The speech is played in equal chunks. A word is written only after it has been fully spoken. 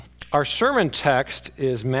Our sermon text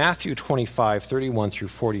is Matthew 25, 31 through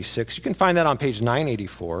 46. You can find that on page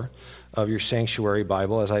 984 of your Sanctuary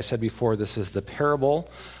Bible. As I said before, this is the parable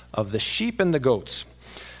of the sheep and the goats.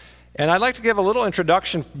 And I'd like to give a little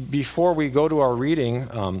introduction before we go to our reading.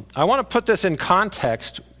 I want to put this in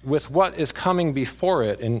context with what is coming before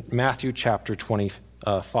it in Matthew chapter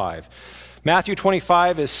 25. Matthew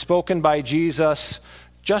 25 is spoken by Jesus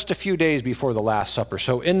just a few days before the Last Supper.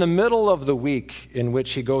 So in the middle of the week in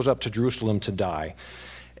which he goes up to Jerusalem to die.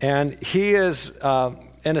 And he is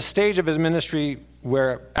in a stage of his ministry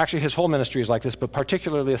where, actually his whole ministry is like this, but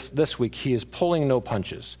particularly this week, he is pulling no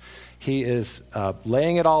punches. He is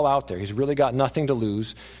laying it all out there. He's really got nothing to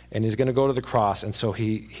lose, and he's going to go to the cross. And so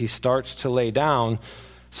he starts to lay down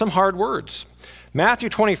some hard words. Matthew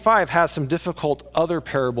 25 has some difficult other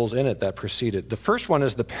parables in it that precede it. The first one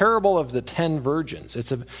is the parable of the 10 virgins.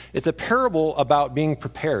 It's a parable about being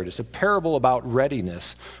prepared. It's a parable about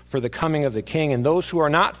readiness for the coming of the king, and those who are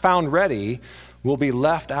not found ready will be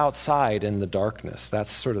left outside in the darkness.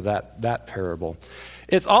 That's sort of that parable.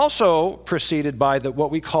 It's also preceded by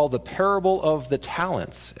what we call the parable of the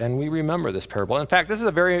talents, and we remember this parable. In fact, this is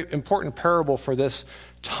a very important parable for this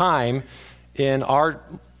time in our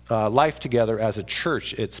life together as a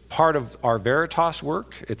church. It's part of our Veritas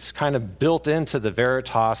work. It's kind of built into the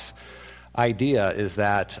Veritas idea is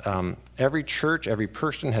that every church, every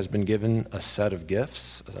person has been given a set of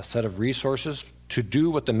gifts, a set of resources to do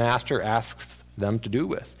what the master asks them to do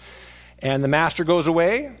with. And the master goes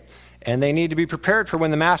away, and they need to be prepared for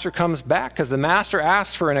when the master comes back, because the master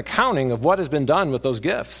asks for an accounting of what has been done with those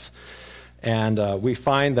gifts. And we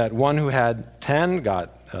find that one who had 10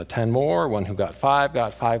 got 10 more, one who got 5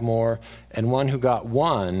 got 5 more, and one who got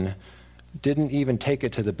 1 didn't even take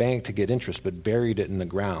it to the bank to get interest, but buried it in the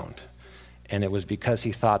ground. And it was because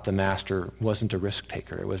he thought the master wasn't a risk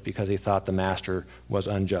taker. It was because he thought the master was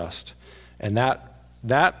unjust. And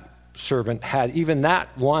that servant had even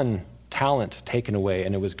that one talent taken away,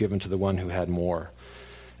 and it was given to the one who had more.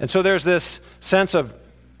 And so there's this sense of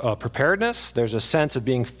preparedness. There's a sense of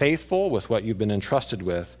being faithful with what you've been entrusted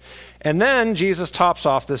with. And then Jesus tops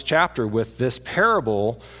off this chapter with this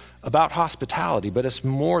parable about hospitality, but it's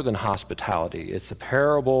more than hospitality. It's a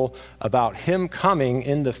parable about him coming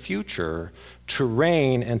in the future to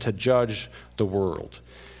reign and to judge the world.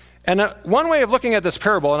 And one way of looking at this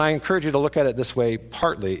parable, and I encourage you to look at it this way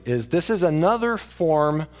partly, is this is another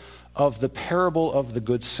form of the parable of the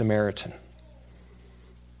Good Samaritan.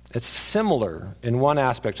 It's similar in one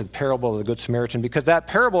aspect to the parable of the Good Samaritan, because that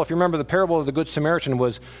parable, if you remember, the parable of the Good Samaritan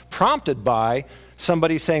was prompted by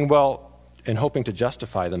somebody saying, well, in hoping to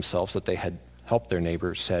justify themselves that they had helped their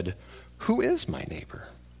neighbor, said, who is my neighbor?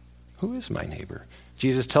 Who is my neighbor?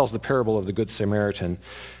 Jesus tells the parable of the Good Samaritan.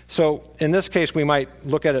 So in this case, we might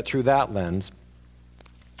look at it through that lens.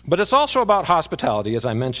 But it's also about hospitality, as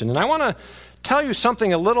I mentioned. And I want to tell you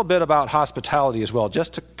something a little bit about hospitality as well,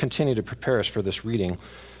 just to continue to prepare us for this reading.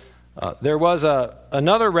 There was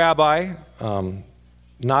another rabbi,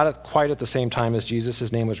 not quite at the same time as Jesus.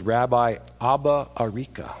 His name was Rabbi Abba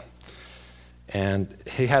Arika. And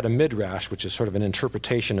he had a midrash, which is sort of an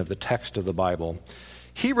interpretation of the text of the Bible.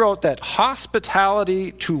 He wrote that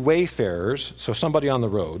hospitality to wayfarers, so somebody on the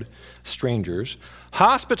road, strangers,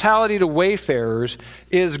 hospitality to wayfarers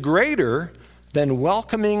is greater than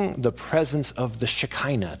welcoming the presence of the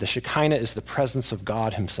Shekinah. The Shekinah is the presence of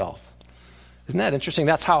God himself. Isn't that interesting?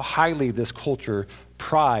 That's how highly this culture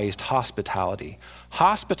prized hospitality.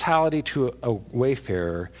 Hospitality to a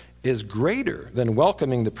wayfarer is greater than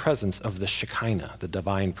welcoming the presence of the Shekinah, the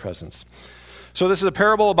divine presence. So this is a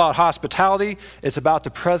parable about hospitality. It's about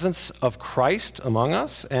the presence of Christ among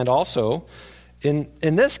us. And also, in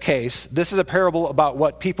this case, this is a parable about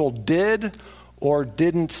what people did or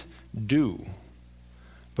didn't do.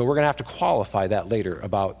 But we're going to have to qualify that later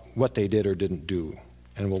about what they did or didn't do.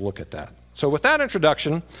 And we'll look at that. So with that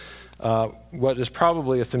introduction, what is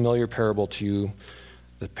probably a familiar parable to you,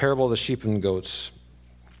 the parable of the sheep and goats,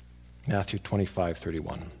 Matthew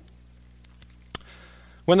 25:31.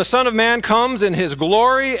 When the Son of Man comes in his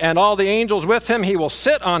glory and all the angels with him, he will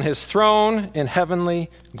sit on his throne in heavenly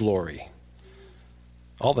glory.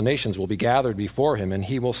 All the nations will be gathered before him, and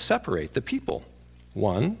he will separate the people,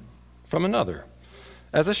 one from another,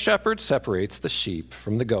 as a shepherd separates the sheep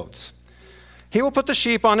from the goats. He will put the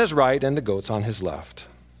sheep on his right and the goats on his left.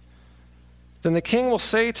 Then the king will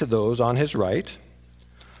say to those on his right,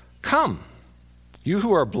 come, you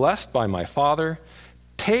who are blessed by my Father,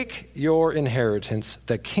 take your inheritance,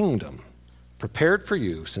 the kingdom prepared for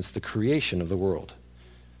you since the creation of the world.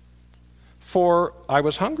 For I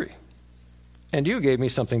was hungry, and you gave me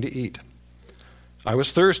something to eat. I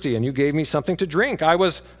was thirsty, and you gave me something to drink. I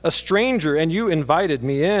was a stranger, and you invited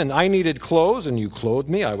me in. I needed clothes, and you clothed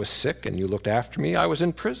me. I was sick, and you looked after me. I was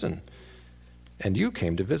in prison, and you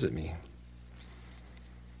came to visit me."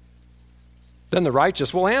 Then the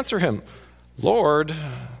righteous will answer him, "Lord,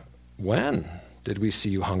 when did we see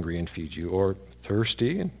you hungry and feed you, or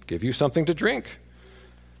thirsty and give you something to drink?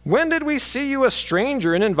 When did we see you a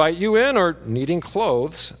stranger and invite you in, or needing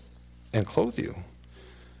clothes and clothe you?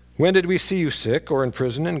 When did we see you sick or in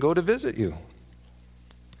prison and go to visit you?"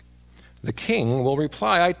 The king will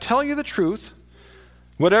reply, "I tell you the truth,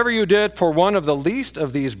 whatever you did for one of the least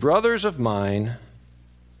of these brothers of mine,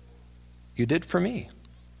 you did for me."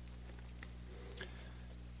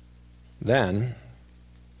 Then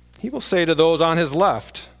he will say to those on his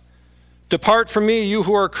left, "Depart from me, you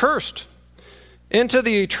who are cursed, into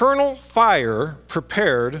the eternal fire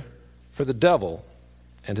prepared for the devil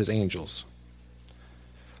and his angels.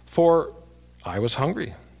 For I was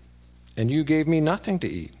hungry, and you gave me nothing to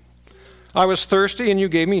eat. I was thirsty, and you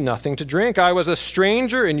gave me nothing to drink. I was a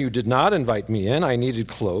stranger, and you did not invite me in. I needed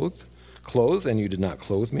clothes, and you did not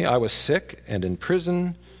clothe me. I was sick and in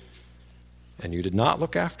prison, and you did not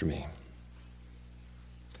look after me."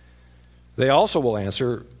 They also will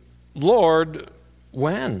answer, "Lord,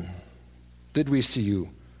 when did we see you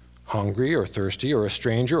hungry or thirsty or a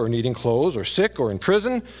stranger or needing clothes or sick or in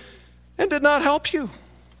prison and did not help you?"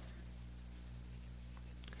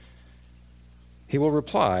 He will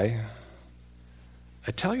reply,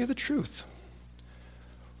 "I tell you the truth.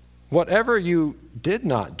 Whatever you did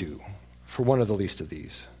not do for one of the least of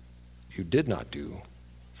these, you did not do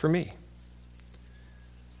for me."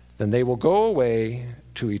 Then they will go away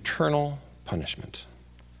to eternal punishment,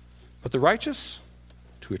 but the righteous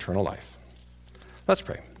to eternal life. Let's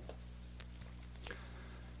pray.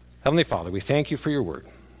 Heavenly Father, we thank you for your word,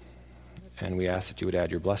 and we ask that you would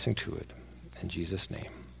add your blessing to it. In Jesus'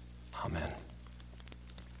 name, amen.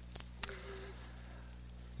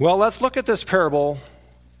 Well, let's look at this parable,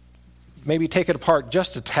 maybe take it apart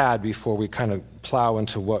just a tad before we kind of plow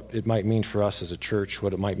into what it might mean for us as a church,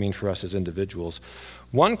 what it might mean for us as individuals.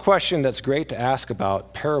 One question that's great to ask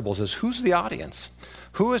about parables is, who's the audience?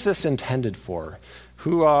 Who is this intended for?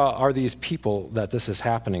 Who are these people that this is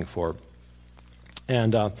happening for?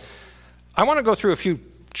 And I want to go through a few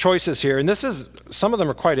choices here, and some of them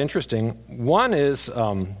are quite interesting. One is,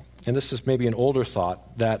 and this is maybe an older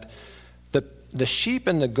thought, that the sheep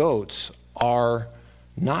and the goats are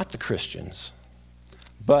not the Christians,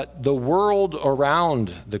 but the world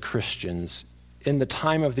around the Christians in the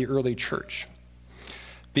time of the early church.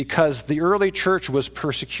 Because the early church was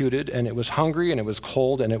persecuted, and it was hungry, and it was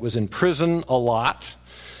cold, and it was in prison a lot,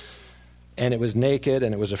 and it was naked,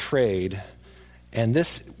 and it was afraid. And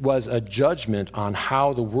this was a judgment on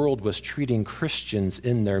how the world was treating Christians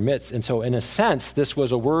in their midst. And so in a sense, this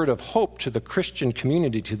was a word of hope to the Christian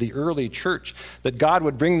community, to the early church, that God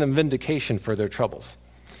would bring them vindication for their troubles.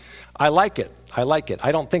 I like it.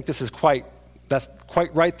 I don't think that's quite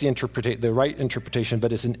right, the right interpretation,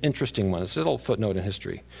 but it's an interesting one. It's a little footnote in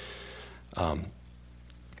history.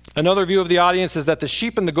 Another view of the audience is that the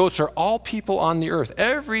sheep and the goats are all people on the earth.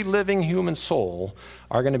 Every living human soul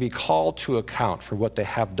are going to be called to account for what they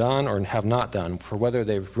have done or have not done, for whether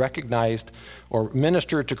they've recognized or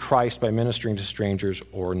ministered to Christ by ministering to strangers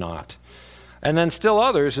or not. And then still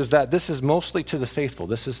others is that this is mostly to the faithful.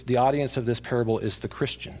 This is the audience of this parable is the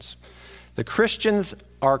Christians. The Christians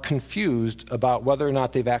are confused about whether or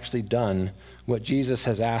not they've actually done what Jesus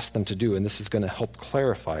has asked them to do, and this is going to help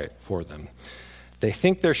clarify it for them. They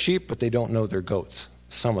think they're sheep, but they don't know they're goats,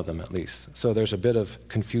 some of them at least. So there's a bit of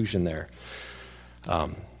confusion there.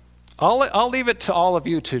 I'll leave it to all of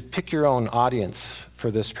you to pick your own audience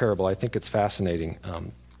for this parable. I think it's fascinating.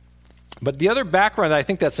 But the other background I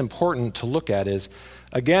think that's important to look at is,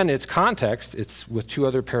 again, its context. It's with two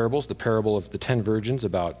other parables, the parable of the 10 virgins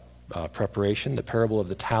about preparation, the parable of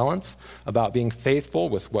the talents about being faithful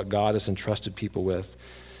with what God has entrusted people with.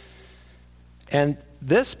 And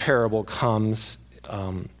this parable comes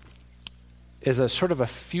as a sort of a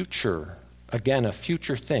future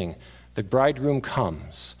thing. The bridegroom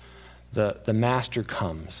comes, the master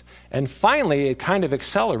comes. And finally, it kind of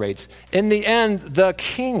accelerates. In the end, the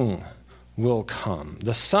king will come.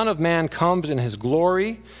 The Son of Man comes in his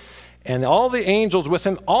glory, and all the angels with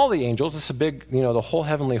him, this is a big, the whole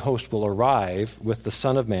heavenly host will arrive with the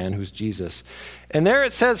Son of Man, who's Jesus. And there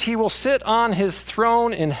it says he will sit on his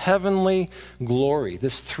throne in heavenly glory.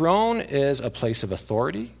 This throne is a place of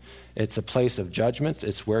authority. It's a place of judgments.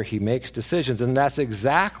 It's where he makes decisions. And that's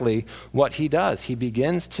exactly what he does. He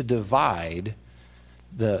begins to divide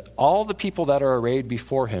all the people that are arrayed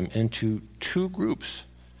before him into two groups.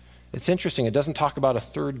 It's interesting. It doesn't talk about a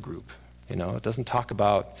third group. It doesn't talk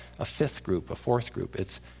about a fifth group, a fourth group.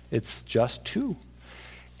 It's just two.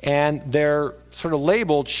 And they're sort of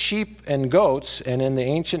labeled sheep and goats. And in the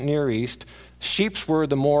ancient Near East, sheep were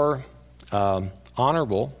the more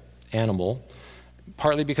honorable animal,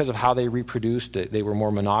 partly because of how they reproduced. They were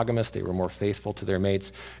more monogamous. They were more faithful to their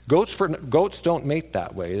mates. Goats don't mate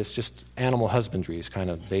that way. It's just animal husbandry is kind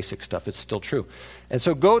of basic stuff. It's still true. And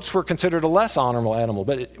so goats were considered a less honorable animal.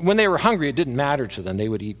 But when they were hungry, it didn't matter to them. They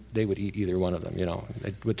would eat either one of them.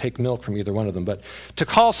 They would take milk from either one of them. But to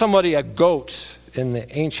call somebody a goat in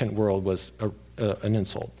the ancient world was an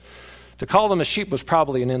insult. To call them a sheep was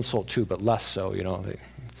probably an insult too, but less so.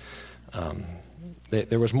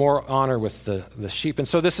 There was more honor with the sheep. And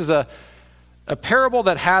so this is a parable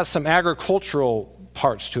that has some agricultural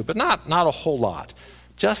parts to it, but not a whole lot.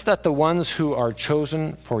 Just that the ones who are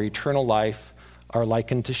chosen for eternal life are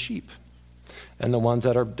likened to sheep. And the ones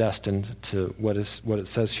that are destined to what it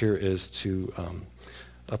says here is to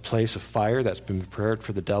a place of fire that's been prepared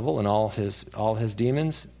for the devil and all his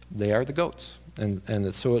demons, they are the goats.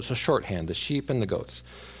 And so it's a shorthand, the sheep and the goats.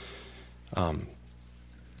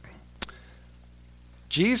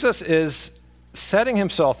 Jesus is setting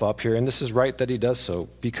himself up here, and this is right that he does so,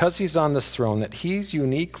 because he's on this throne, that he's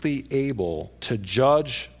uniquely able to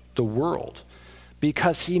judge the world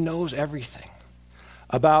because he knows everything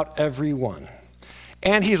about everyone.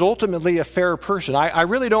 And he's ultimately a fair person. I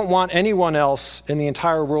really don't want anyone else in the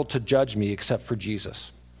entire world to judge me except for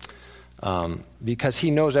Jesus, because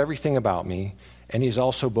he knows everything about me, and he's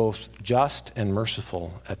also both just and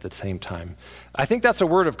merciful at the same time. I think that's a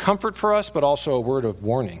word of comfort for us, but also a word of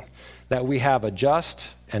warning, that we have a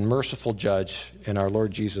just and merciful judge in our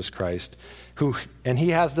Lord Jesus Christ, and he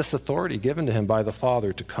has this authority given to him by the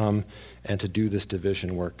Father to come and to do this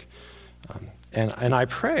division work. And I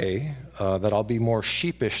pray that I'll be more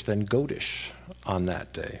sheepish than goatish on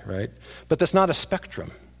that day, right? But that's not a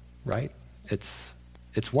spectrum, right? It's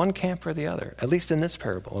one camp or the other, at least in this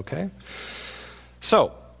parable, okay?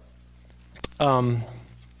 So,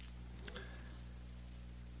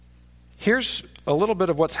 here's a little bit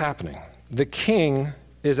of what's happening. The king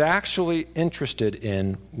is actually interested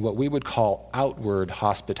in what we would call outward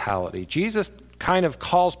hospitality. Jesus kind of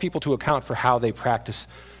calls people to account for how they practice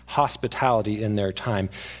hospitality in their time.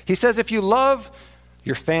 He says, if you love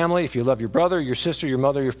your family, if you love your brother, your sister, your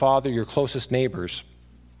mother, your father, your closest neighbors,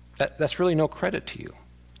 that's really no credit to you.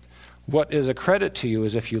 What is a credit to you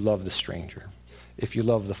is if you love the stranger, if you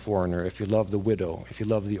love the foreigner, if you love the widow, if you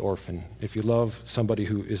love the orphan, if you love somebody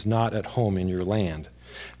who is not at home in your land.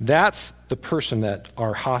 That's the person that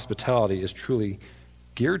our hospitality is truly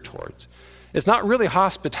geared towards. It's not really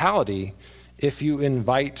hospitality if you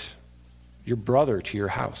invite your brother to your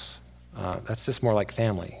house. That's just more like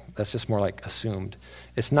family. That's just more like assumed.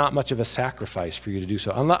 It's not much of a sacrifice for you to do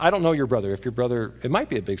so. I don't know your brother. If your brother, it might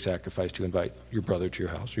be a big sacrifice to invite your brother to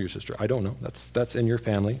your house or your sister. I don't know. That's in your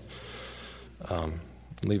family.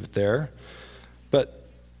 Leave it there. But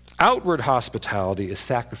outward hospitality is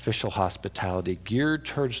sacrificial hospitality geared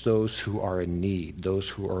towards those who are in need, those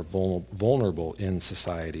who are vulnerable in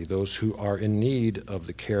society, those who are in need of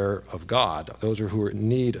the care of God, those who are in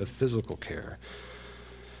need of physical care.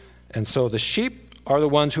 And so the sheep are the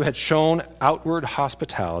ones who had shown outward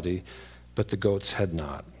hospitality, but the goats had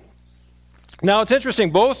not. Now, it's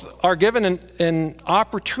interesting. Both are given an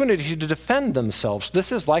opportunity to defend themselves.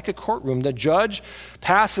 This is like a courtroom. The judge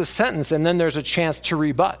passes sentence, and then there's a chance to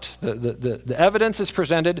rebut. The evidence is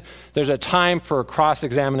presented. There's a time for a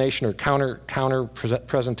cross-examination or counter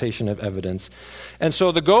presentation of evidence. And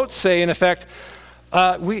so the goats say, in effect,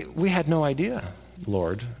 we had no idea,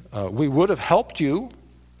 Lord. We would have helped you.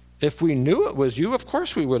 If we knew it was you, of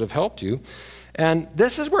course we would have helped you. And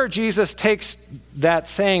this is where Jesus takes that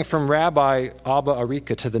saying from Rabbi Abba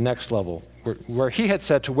Arika to the next level, where he had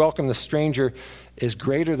said to welcome the stranger is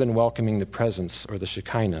greater than welcoming the presence or the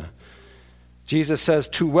Shekinah. Jesus says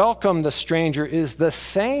to welcome the stranger is the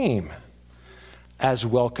same as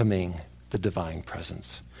welcoming the divine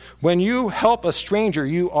presence. When you help a stranger,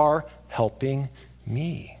 you are helping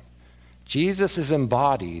me. Jesus is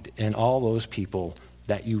embodied in all those people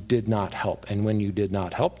that you did not help. And when you did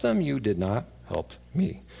not help them, you did not help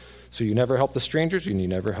me. So you never help the strangers, and you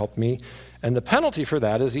never help me. And the penalty for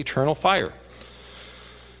that is eternal fire.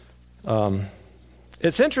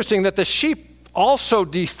 It's interesting that the sheep also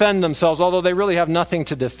defend themselves, although they really have nothing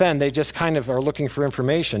to defend. They just kind of are looking for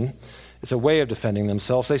information. It's a way of defending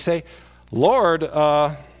themselves. They say, Lord,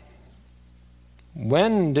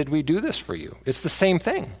 when did we do this for you? It's the same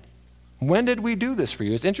thing. When did we do this for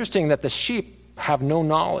you? It's interesting that the sheep have no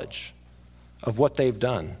knowledge of what they've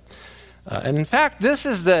done. And in fact, this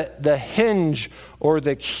is the hinge or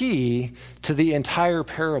the key to the entire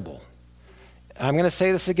parable. I'm going to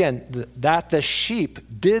say this again, that the sheep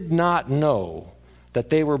did not know that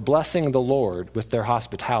they were blessing the Lord with their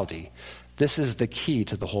hospitality. This is the key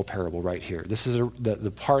to the whole parable right here. This is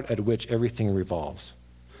the part at which everything revolves.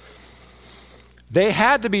 They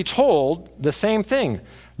had to be told the same thing,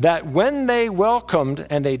 that when they welcomed,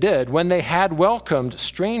 and they did, when they had welcomed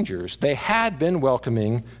strangers, they had been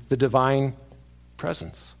welcoming the divine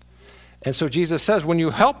presence. And so Jesus says, when you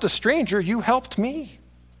helped a stranger, you helped me.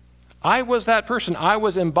 I was that person. I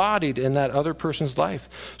was embodied in that other person's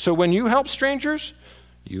life. So when you help strangers,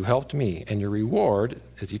 you helped me, and your reward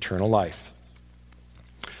is eternal life.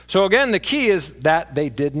 So again, the key is that they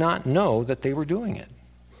did not know that they were doing it.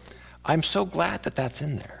 I'm so glad that that's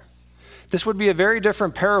in there. This would be a very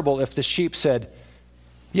different parable if the sheep said,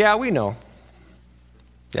 yeah, we know.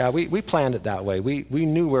 Yeah, we planned it that way. We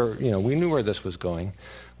knew where this was going.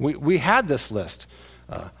 We had this list.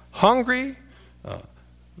 Hungry,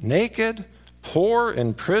 naked, poor,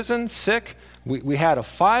 in prison, sick. We had a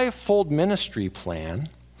 5-fold ministry plan,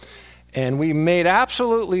 and we made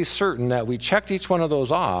absolutely certain that we checked each one of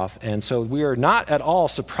those off, and so we are not at all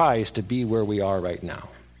surprised to be where we are right now.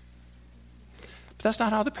 But that's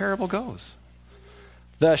not how the parable goes.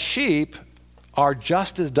 The sheep are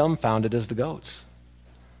just as dumbfounded as the goats.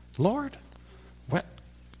 Lord,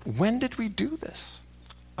 when did we do this?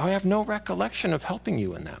 I have no recollection of helping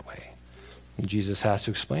you in that way. And Jesus has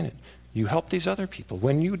to explain it. You helped these other people.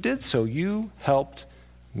 When you did so, you helped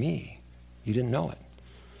me. You didn't know it.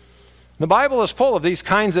 The Bible is full of these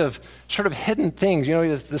kinds of sort of hidden things. You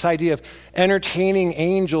know, this idea of entertaining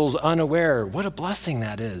angels unaware. What a blessing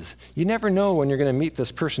that is. You never know when you're going to meet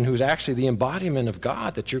this person who's actually the embodiment of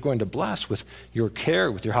God that you're going to bless with your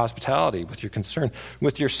care, with your hospitality, with your concern,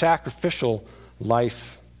 with your sacrificial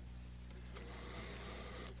life.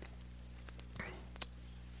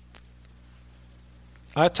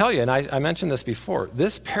 I'll tell you, and I mentioned this before,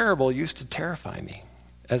 this parable used to terrify me.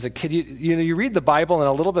 As a kid, you read the Bible, and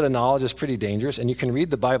a little bit of knowledge is pretty dangerous, and you can read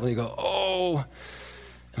the Bible and you go, oh,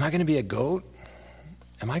 am I going to be a goat?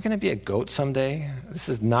 Am I going to be a goat someday? This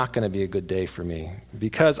is not going to be a good day for me,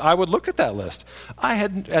 because I would look at that list.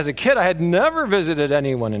 As a kid, I had never visited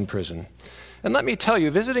anyone in prison. And let me tell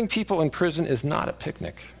you, visiting people in prison is not a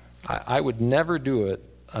picnic. I would never do it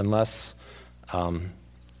unless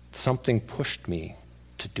something pushed me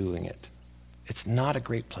to doing it. It's not a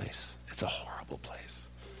great place. It's a horrible place.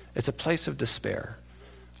 It's a place of despair.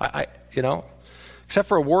 Except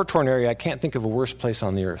for a war-torn area, I can't think of a worse place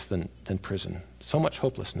on the earth than prison. So much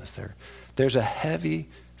hopelessness there. There's a heavy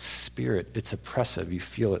spirit. It's oppressive. You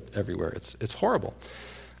feel it everywhere. It's horrible.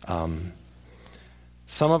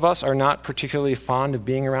 Some of us are not particularly fond of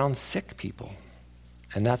being around sick people.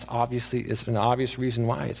 And it's an obvious reason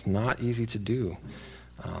why. It's not easy to do.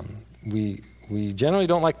 We generally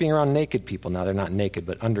don't like being around naked people. Now, they're not naked,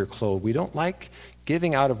 but underclothed. We don't like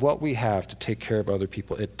giving out of what we have to take care of other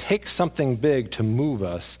people. It takes something big to move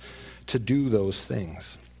us to do those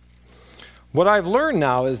things. What I've learned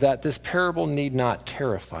now is that this parable need not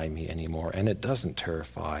terrify me anymore, and it doesn't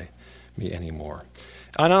terrify me anymore.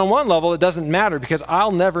 And on one level, it doesn't matter, because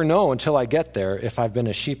I'll never know until I get there if I've been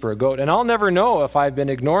a sheep or a goat, and I'll never know if I've been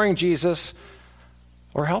ignoring Jesus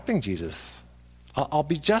or helping Jesus. I'll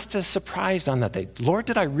be just as surprised on that day. Lord,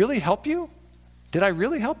 did I really help you? Did I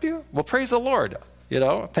really help you? Well, praise the Lord.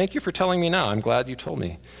 Thank you for telling me now. I'm glad you told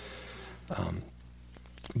me.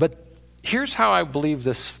 But here's how I believe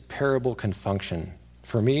this parable can function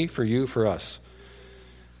for me, for you, for us.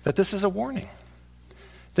 That this is a warning.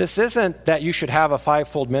 This isn't that you should have a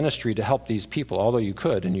 5-fold ministry to help these people, although you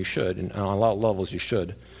could and you should, and on a lot of levels you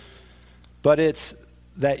should. But it's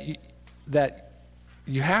that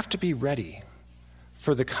you have to be ready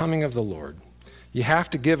for the coming of the Lord. You have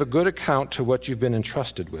to give a good account to what you've been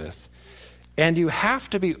entrusted with. And you have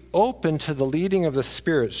to be open to the leading of the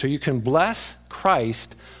Spirit so you can bless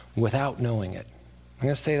Christ without knowing it. I'm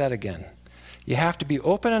going to say that again. You have to be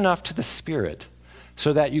open enough to the Spirit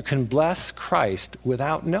so that you can bless Christ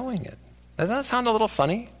without knowing it. Does that sound a little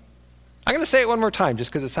funny? I'm going to say it one more time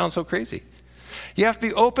just because it sounds so crazy. You have to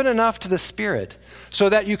be open enough to the Spirit so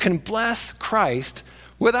that you can bless Christ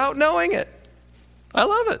without knowing it. I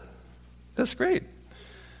love it. That's great.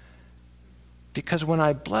 Because when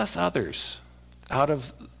I bless others out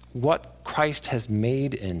of what Christ has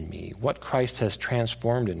made in me, what Christ has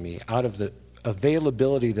transformed in me, out of the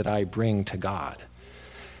availability that I bring to God,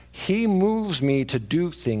 He moves me to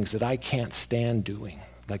do things that I can't stand doing,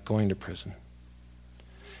 like going to prison.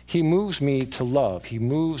 He moves me to love. He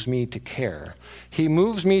moves me to care. He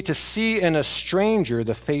moves me to see in a stranger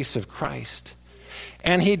the face of Christ.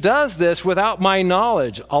 And he does this without my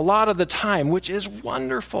knowledge a lot of the time, which is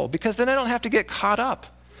wonderful, because then I don't have to get caught up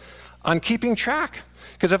on keeping track.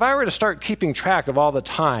 Because if I were to start keeping track of all the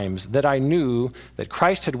times that I knew that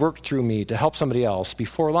Christ had worked through me to help somebody else,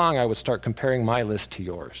 before long I would start comparing my list to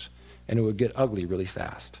yours. And it would get ugly really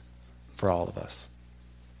fast for all of us.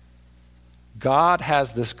 God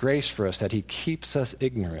has this grace for us that he keeps us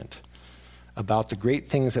ignorant about the great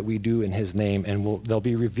things that we do in his name, and they'll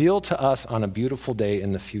be revealed to us on a beautiful day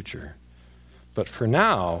in the future. But for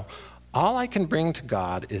now, all I can bring to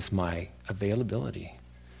God is my availability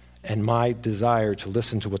and my desire to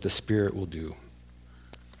listen to what the Spirit will do.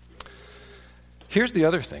 Here's the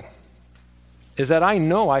other thing, is that I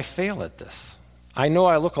know I fail at this. I know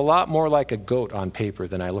I look a lot more like a goat on paper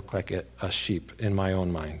than I look like a sheep in my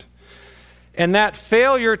own mind. And that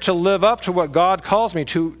failure to live up to what God calls me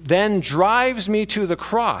to then drives me to the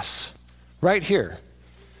cross, right here,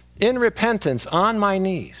 in repentance, on my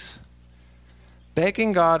knees,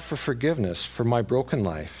 begging God for forgiveness for my broken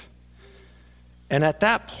life. And at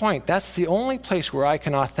that point, that's the only place where I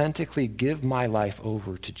can authentically give my life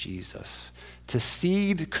over to Jesus, to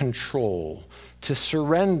cede control, to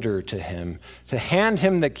surrender to him, to hand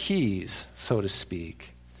him the keys, so to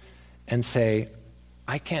speak, and say,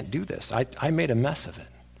 I can't do this. I made a mess of it.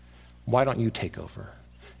 Why don't you take over?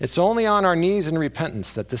 It's only on our knees in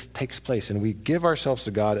repentance that this takes place, and we give ourselves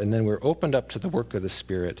to God, and then we're opened up to the work of the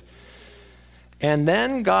Spirit. And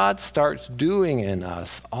then God starts doing in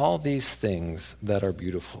us all these things that are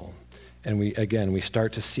beautiful. And we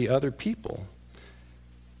start to see other people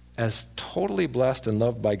as totally blessed and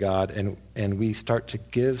loved by God, and we start to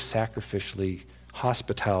give sacrificially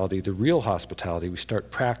hospitality, the real hospitality. We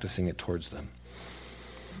start practicing it towards them.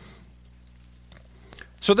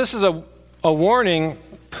 So this is a warning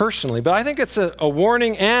personally, but I think it's a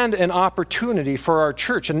warning and an opportunity for our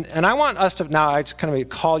church. And I want us to, now I just kind of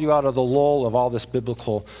call you out of the lull of all this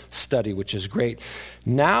biblical study, which is great.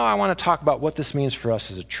 Now I want to talk about what this means for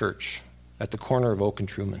us as a church at the corner of Oak and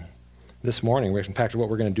Truman. This morning, in fact, what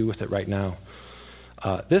we're going to do with it right now.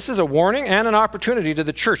 This is a warning and an opportunity to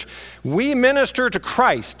the church. We minister to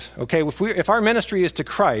Christ, okay? If our ministry is to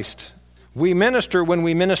Christ, we minister when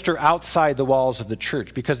we minister outside the walls of the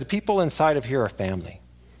church, because the people inside of here are family.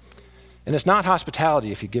 And it's not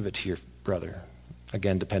hospitality if you give it to your brother,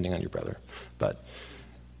 again, depending on your brother. But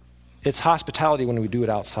it's hospitality when we do it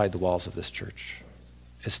outside the walls of this church.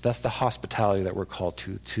 That's the hospitality that we're called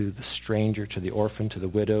to the stranger, to the orphan, to the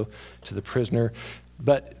widow, to the prisoner.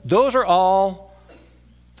 But those are all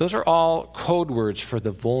code words for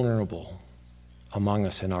the vulnerable among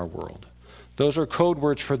us in our world. Those are code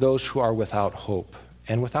words for those who are without hope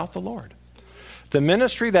and without the Lord. The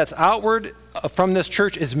ministry that's outward from this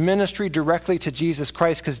church is ministry directly to Jesus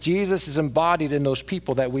Christ, because Jesus is embodied in those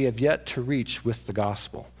people that we have yet to reach with the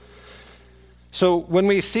gospel. So when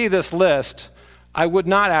we see this list, I would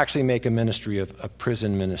not actually make a ministry of a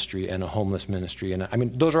prison ministry and a homeless ministry. And I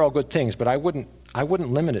mean, those are all good things, but I wouldn't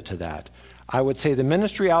limit it to that. I would say the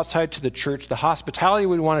ministry outside to the church, the hospitality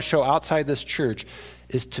we want to show outside this church,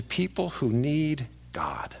 is to people who need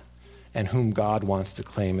God and whom God wants to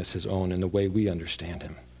claim as his own in the way we understand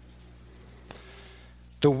him.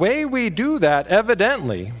 The way we do that,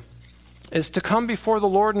 evidently, is to come before the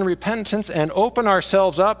Lord in repentance and open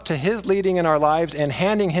ourselves up to his leading in our lives and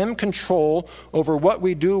handing him control over what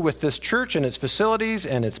we do with this church and its facilities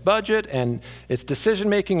and its budget and its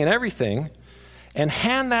decision-making and everything, and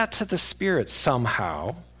hand that to the Spirit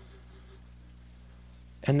somehow.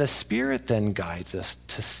 And the Spirit then guides us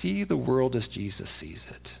to see the world as Jesus sees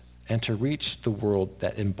it and to reach the world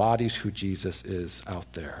that embodies who Jesus is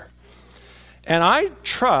out there. And I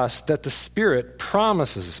trust that the Spirit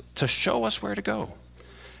promises to show us where to go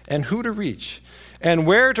and who to reach and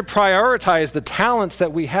where to prioritize the talents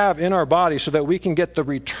that we have in our body so that we can get the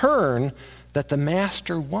return that the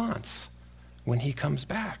Master wants when he comes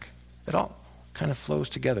back. It all kind of flows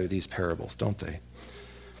together, these parables, don't they?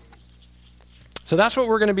 So that's what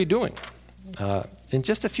we're going to be doing in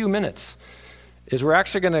just a few minutes, is we're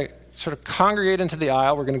actually going to sort of congregate into the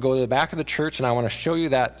aisle. We're going to go to the back of the church, and I want to show you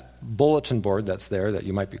that bulletin board that's there that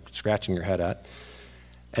you might be scratching your head at.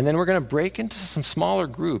 And then we're going to break into some smaller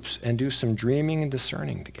groups and do some dreaming and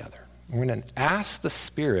discerning together. We're going to ask the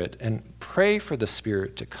Spirit and pray for the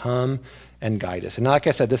Spirit to come and guide us. And like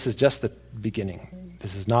I said, this is just the beginning.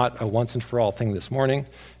 This is not a once and for all thing this morning.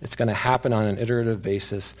 It's going to happen on an iterative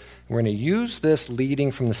basis. We're going to use this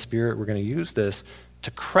leading from the Spirit. We're going to use this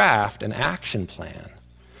to craft an action plan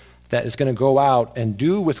that is going to go out and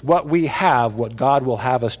do with what we have what God will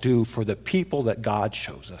have us do for the people that God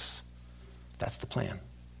shows us. That's the plan.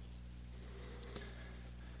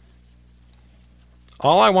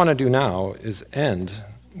 All I want to do now is end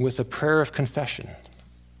with a prayer of confession.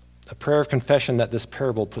 A prayer of confession that this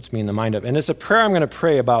parable puts me in the mind of. And it's a prayer I'm going to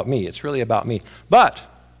pray about me. It's really about me. But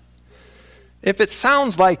if it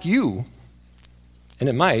sounds like you, and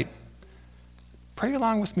it might, pray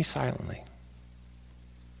along with me silently.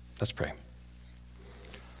 Let's pray.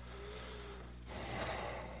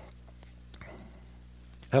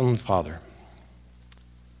 Heavenly Father,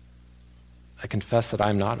 I confess that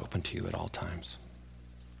I'm not open to you at all times.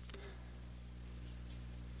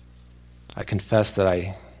 I confess that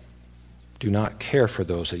I do not care for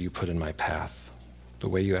those that you put in my path the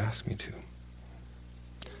way you ask me to.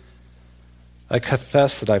 I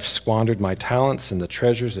confess that I've squandered my talents and the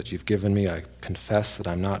treasures that you've given me. I confess that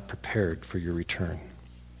I'm not prepared for your return.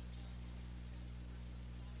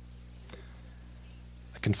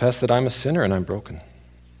 I confess that I'm a sinner and I'm broken.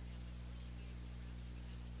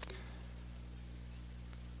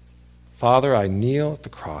 Father, I kneel at the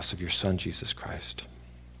cross of your Son, Jesus Christ.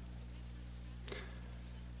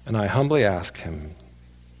 And I humbly ask him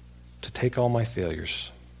to take all my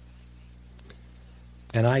failures.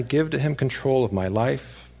 And I give to him control of my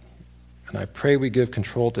life. And I pray we give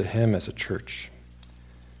control to him as a church.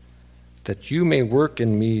 That you may work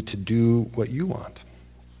in me to do what you want.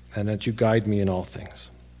 And that you guide me in all things.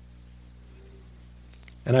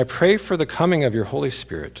 And I pray for the coming of your Holy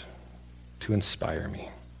Spirit to inspire me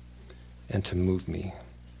and to move me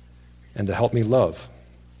and to help me love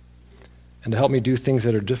and to help me do things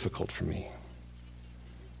that are difficult for me.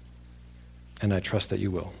 And I trust that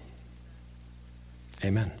you will.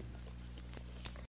 Amen.